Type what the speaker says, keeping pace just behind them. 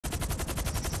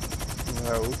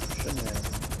No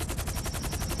shenanigans.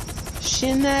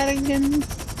 Shenanigans.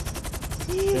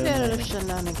 You got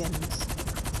shenanigans.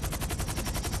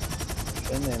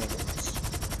 Shenanigans.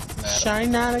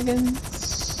 Shenanigans.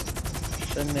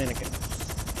 Shenanigans.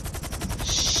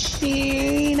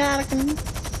 Shenanigans.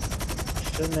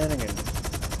 Shenanigans.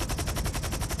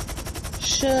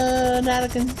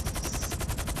 Shenanigans.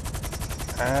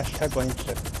 Hashtag blame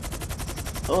shit.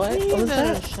 What was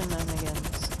that? Shenanigans.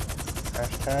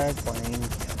 Hashtag blame.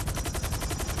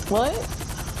 What?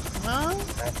 Huh?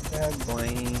 Hashtag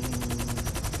blame.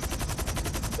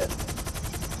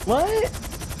 What?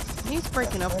 He's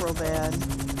breaking up real bad.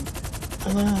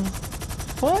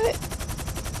 What?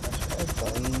 Hashtag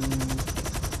blame.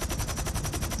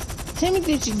 Timmy,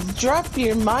 did you drop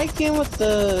your mic in with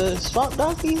the swamp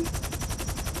donkey?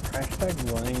 Hashtag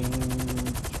blame.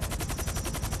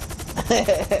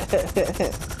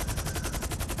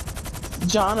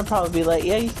 John would probably be like,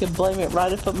 yeah, you can blame it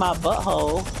right up at my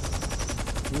butthole.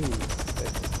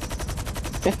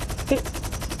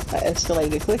 That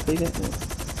escalated quickly, didn't it?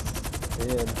 It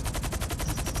did.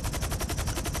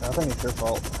 I think it's your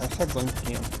fault. Hashtag blame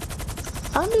Kim.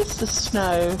 I miss the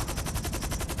snow.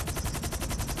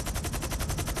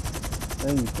 No,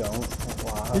 you don't.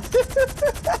 Why?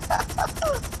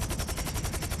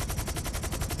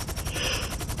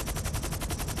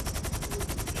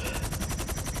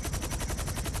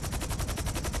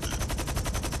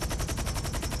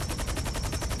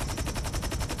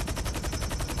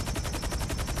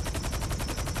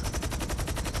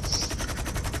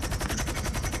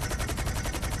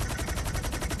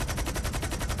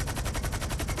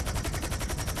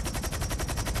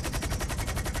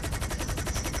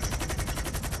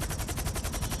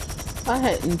 I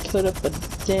hadn't put up a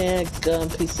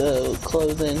daggum piece of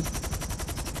clothing.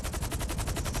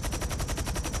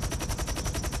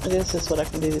 I guess that's what I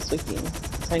can do this weekend.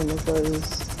 Hang my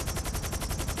clothes.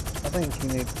 I think you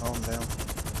need to calm down.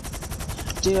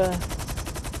 Do I?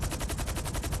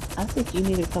 I think you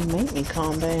need to come make me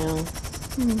calm down.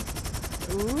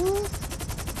 Ooh.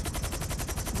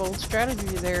 Bold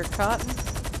strategy there, Cotton.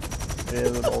 It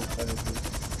is an old strategy.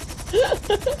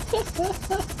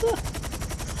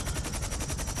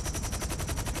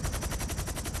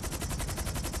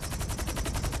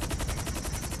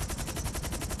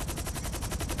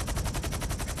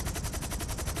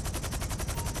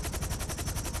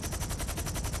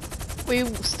 We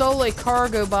stole a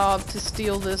cargo bob to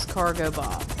steal this cargo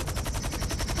bob.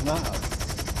 No.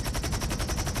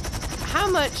 How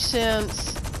much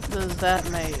sense does that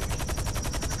make?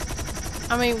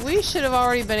 I mean, we should have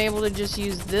already been able to just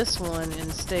use this one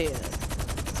instead.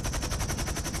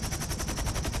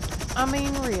 I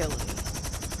mean, really.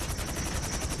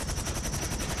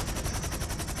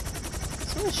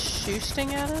 Someone's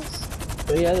shooting at us?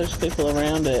 But yeah, there's people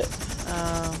around it.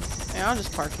 Yeah, I'll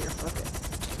just park here. Fuck it.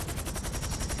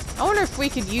 I wonder if we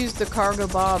could use the cargo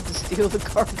bob to steal the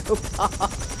cargo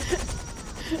bob.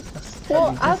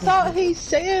 Well, I thought he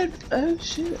said... Oh,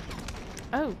 shit.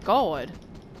 Oh, God.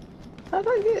 How'd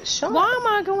I get shot? Why am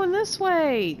I going this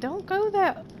way? Don't go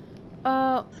that...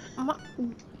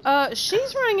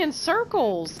 she's running in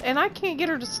circles, and I can't get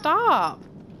her to stop.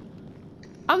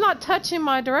 I'm not touching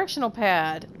my directional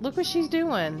pad. Look what she's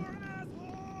doing.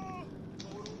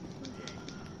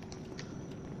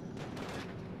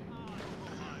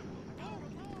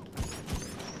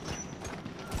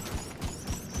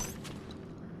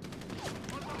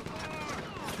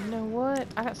 You know what?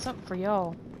 I got something for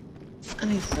y'all. I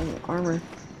need some armor.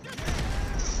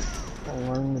 I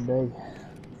learned today.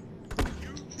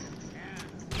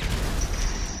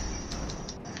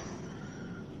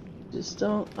 Just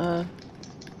don't,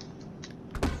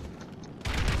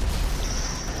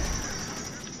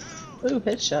 Ooh,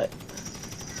 headshot.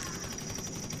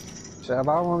 Should I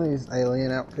buy one of these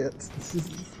alien outfits?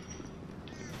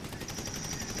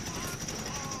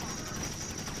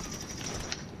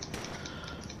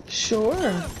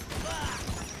 Sure.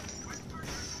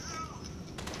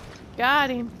 Got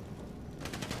him.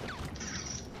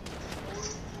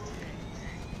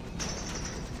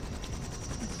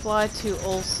 Fly to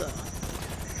Ulsa.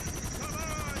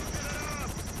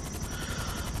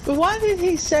 But why did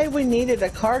he say we needed a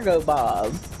cargo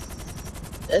bob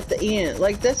at the end?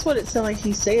 Like, that's what it sounded like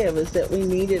he said, was that we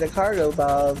needed a cargo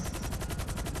bob.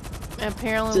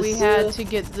 Apparently we had to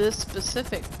get this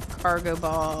specific cargo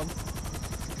bob.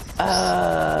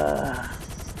 That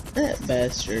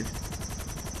bastard.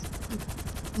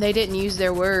 They didn't use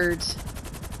their words.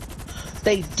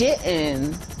 They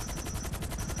didn't.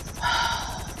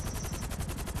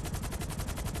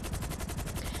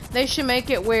 They should make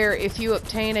it where if you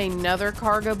obtain another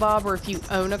cargo bob or if you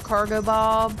own a cargo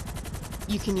bob,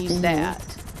 you can use that.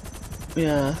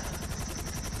 Yeah.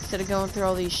 Instead of going through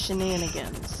all these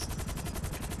shenanigans.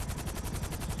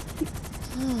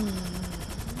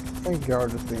 I think y'all are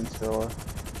just being silly.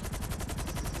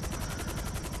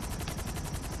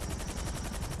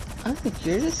 I think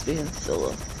you're just being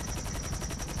silly.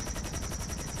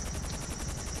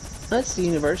 That's the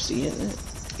university, isn't it?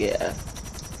 Yeah.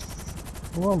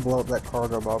 I'm gonna blow up that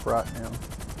cargo bob right now.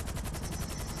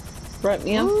 Right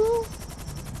now? Ooh.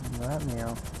 Right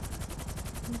now.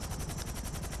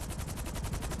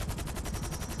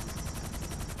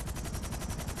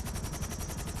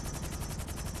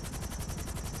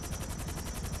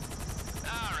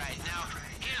 Alright, now,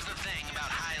 here's the thing about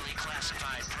highly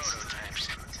classified prototypes.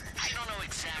 I don't know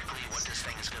exactly what this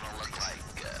thing is gonna look like.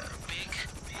 Big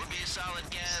would be a solid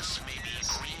guess, maybe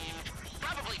green,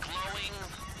 probably glowing.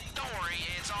 Don't worry,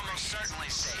 it's almost certainly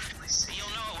safe. You'll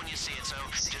know it when you see it, so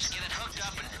just get it hooked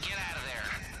up and get out of there.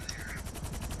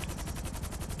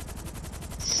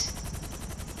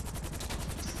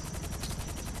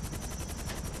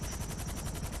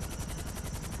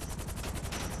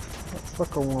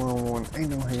 Look a one-on-one. Ain't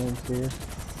no hands here.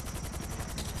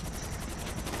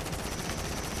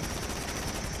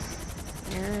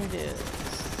 There it is.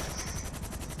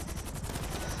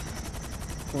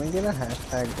 Can we get a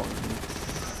hashtag going?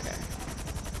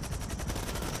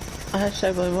 A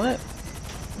hashtag like what?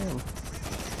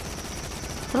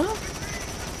 Huh?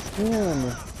 Kim.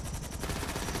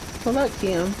 What about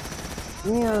Kim?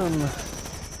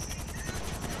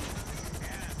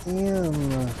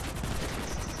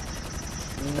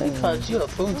 They called you a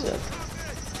phone tip.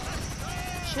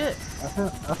 Shit.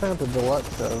 I found the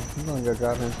deluxe though. I'm gonna go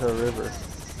drive into a river.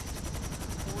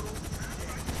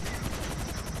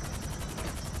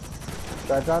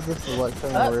 Should I drive this deluxe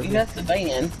in the Oh, river? you got the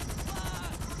van.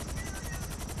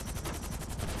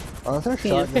 Oh, is there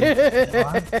Kim. shotgun?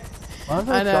 Why is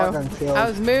there I know. shotgun shells I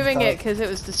was moving it inside- because it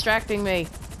was distracting me.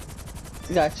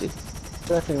 Got you.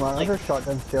 Stephanie, why are there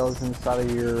shotgun shells inside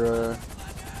of your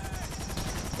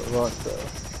deluxe though?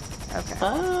 Okay.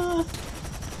 I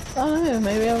don't know,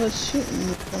 maybe I was shooting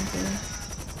with something.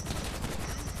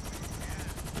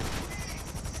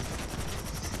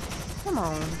 Come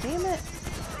on, damn it.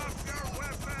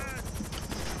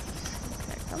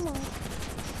 Okay, come on.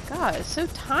 God, it's so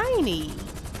tiny.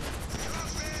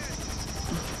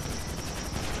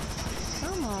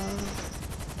 Come on.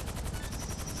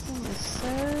 This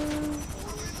thing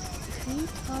is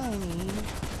so tiny.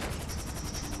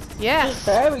 Yes!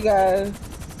 There we go.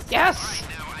 Yes!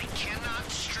 Now, I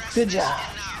cannot stress Good this job.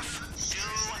 enough. Do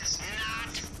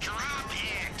not drop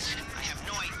it. I have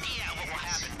no idea what will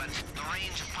happen, but the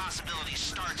range of possibilities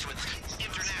starts with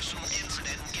international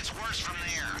incident and gets worse from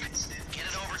there. Get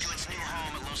it over to its new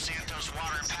home at Los Santos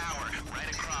Water and Power, right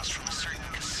across from a certain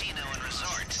casino and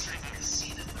resort.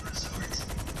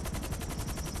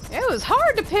 It was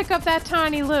hard to pick up that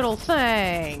tiny little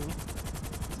thing.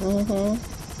 Mm-hmm.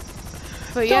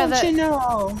 But yeah, Don't you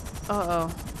know?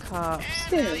 Uh-oh. Cops.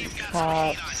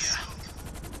 Cops.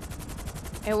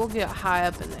 It will get high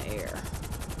up in the air.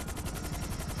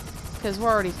 Because we're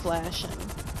already flashing.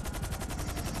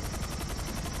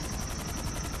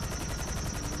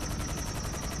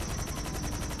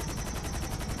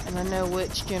 And I know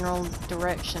which general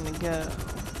direction to go.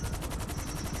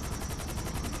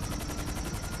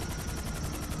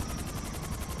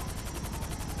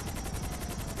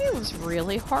 It was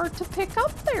really hard to pick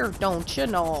up there, don't you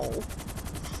know?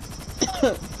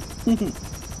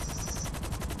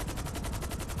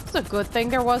 It's a good thing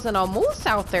there wasn't a moose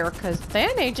out there, because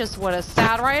then he just would have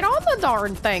sat right on the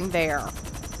darn thing there.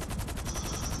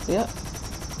 Yep.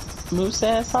 Moose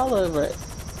ass all over it.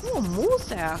 Oh,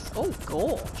 moose ass. Oh,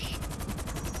 gosh.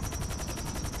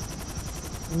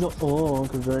 No,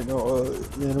 because there ain't no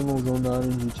animals on 9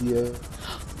 in GTA.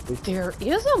 There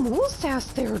is a moose ass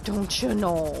there, don't you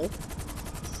know?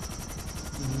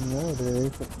 No, there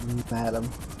isn't, madam.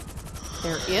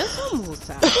 There is a moose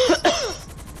ass.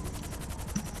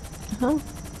 Huh?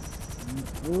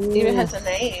 Even has a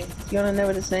name. You wanna know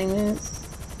what his name is?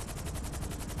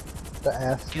 The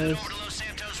ass Get it moose. over to Los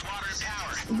Santos Water and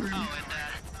Power. Oh,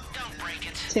 and don't break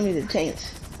it. Timmy the Tank.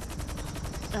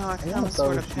 Oh, I Yeah, kind I of thought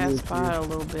sort it of was passed you, by too. it a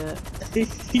little bit.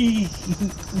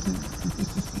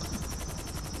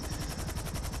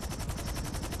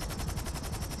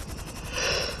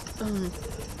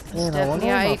 Man, I wonder Stephanie,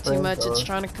 where I my ate too friends much. It's are.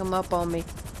 trying to come up on me.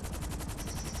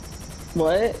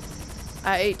 What?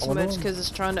 I ate too Hold much on. because it's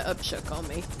trying to upshook on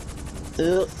me.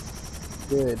 Ugh.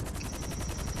 Good.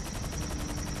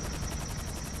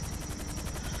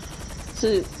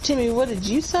 So, Timmy, what did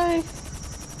you say?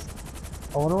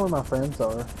 I wonder where my friends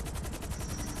are.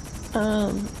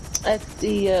 At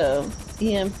the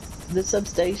the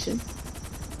substation.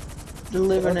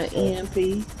 Delivering an EMP.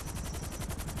 Do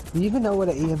you even know what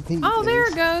an EMP is? Oh, there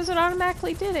it goes. It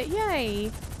automatically did it.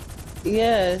 Yay.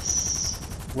 Yes.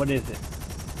 What is it?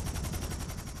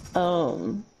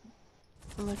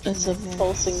 It's a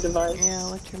pulsing device. Yeah,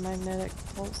 electromagnetic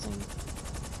pulsing.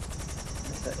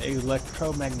 It's an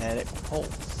electromagnetic pulse.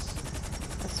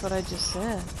 That's what I just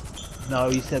said. No,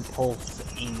 you said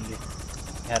pulsing.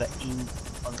 Had an ing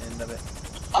on the end of it.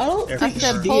 I don't I think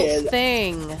said she pulse did.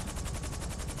 thing.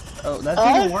 Oh, that's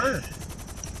even worse.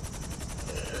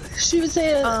 She would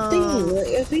say a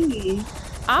thingy.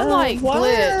 I'm like what?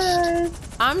 glitched.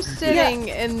 I'm sitting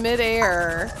in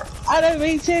midair. I know,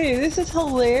 me too. This is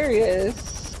hilarious.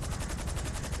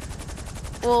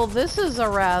 Well, this is a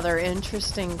rather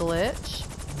interesting glitch.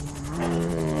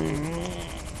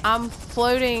 I'm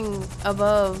floating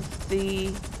above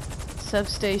the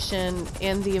substation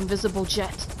in the invisible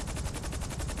jet.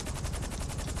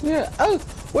 Yeah. Oh,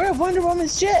 we're a Wonder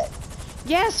Woman's jet.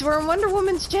 Yes, we're in Wonder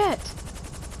Woman's jet.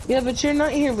 Yeah, but you're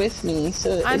not here with me,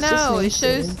 so it's I know, it just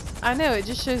shows. I know, it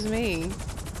just shows me.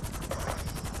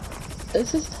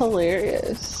 This is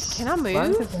hilarious. Can I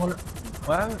move?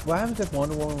 What happens if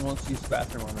Wonder Woman wants to use the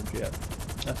bathroom on her jet?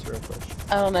 That's the real question.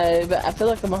 I don't know, but I feel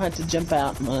like I'm gonna have to jump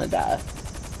out and I'm gonna die.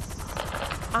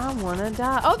 I wanna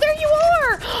die. Oh, there you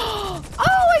are! Oh,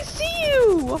 I see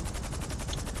you!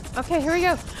 Okay, here we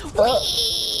go.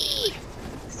 Whee!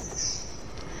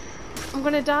 I'm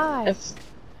gonna die.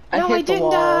 No, I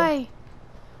didn't die.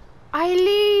 I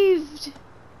lived.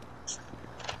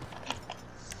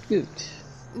 Good.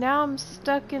 Now I'm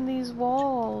stuck in these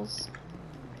walls.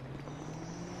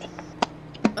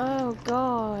 Oh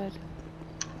God.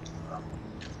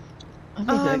 I think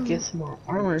I get some more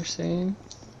armor soon.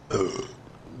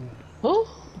 Oh,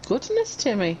 goodness,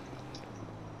 Timmy.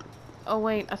 Oh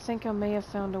wait, I think I may have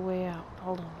found a way out.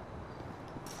 Hold on.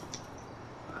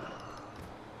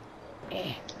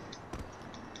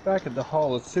 Back at the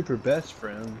hall with super best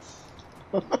friends.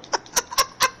 I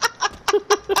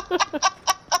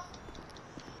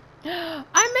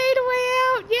made a way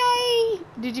out! Yay!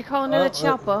 Did you call another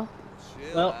chopper?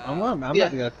 Well, I'm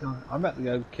about to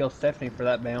go kill Stephanie for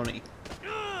that bounty.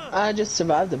 I just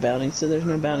survived the bounty, so there's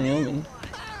no bounty on me.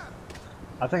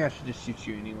 I think I should just shoot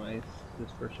you anyways,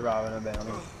 just for surviving a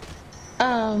bounty.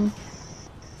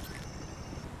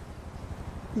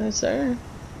 No sir.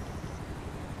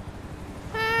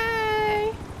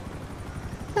 Hey!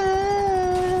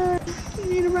 You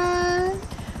need a ride?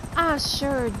 I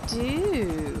sure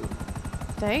do.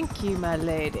 Thank you, my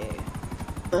lady.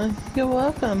 You're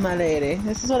welcome, my lady.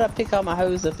 This is what I pick all my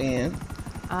hose up in.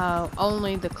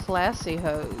 Only the classy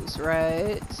hose,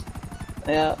 right?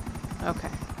 Yeah. Okay,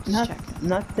 just checking.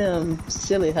 Not them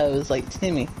silly hoes like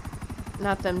Timmy.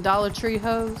 Not them Dollar Tree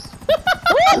hose.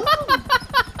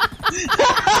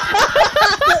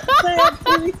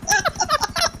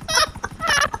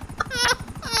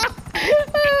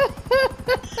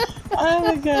 Oh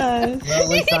my gosh. Well,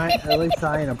 at least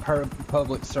I ain't a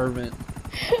public servant.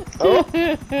 Oh.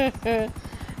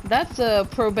 That's a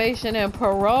probation and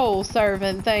parole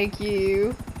servant, thank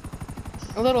you.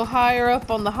 A little higher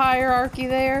up on the hierarchy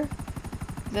there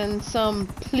than some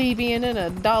plebeian in a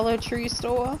Dollar Tree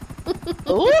store.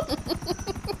 Ooh.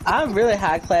 I'm really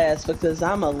high class because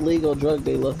I'm a legal drug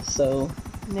dealer, so.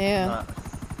 Yeah.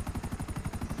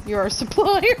 You're a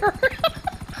supplier.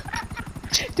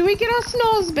 Do we get our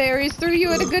Snozberries through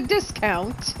you at a good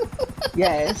discount?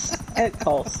 Yes, at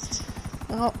cost.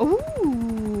 Oh,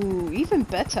 ooh, even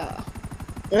better.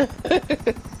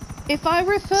 If I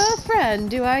refer a friend,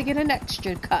 do I get an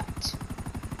extra cut?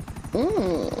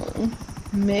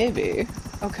 Maybe.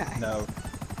 Okay. No.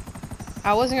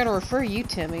 I wasn't gonna refer you,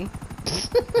 Timmy.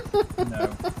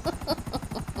 No.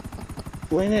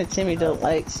 We know Timmy don't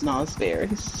like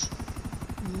snozberries.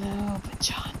 No, but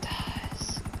John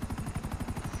does.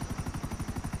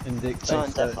 And Dick John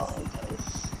tastes good. definitely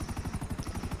does.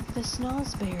 The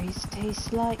Snozberries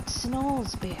taste like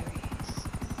Snozberries.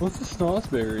 What's a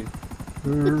Snozberry?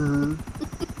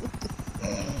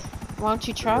 Why don't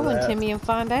you try one, Timmy, and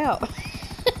find out?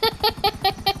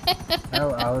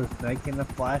 No, I was making a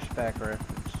flashback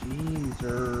reference. Jeez,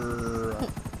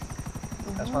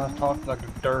 that's why I was talking like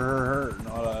a dirt,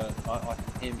 not like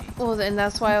a Timmy. Well, then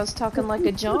that's why I was talking like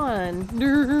a John.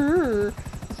 Yeah,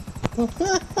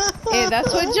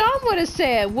 that's what John would have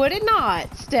said, would it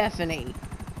not, Stephanie?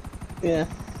 Yeah.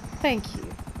 Thank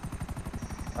you.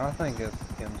 I think it's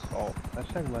Kim's fault. I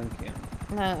should blame Kim.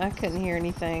 No, I couldn't hear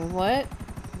anything. What?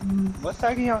 What's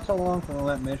taking y'all so long from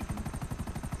that mission?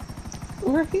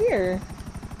 We're here.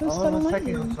 What's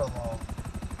taking y'all so long?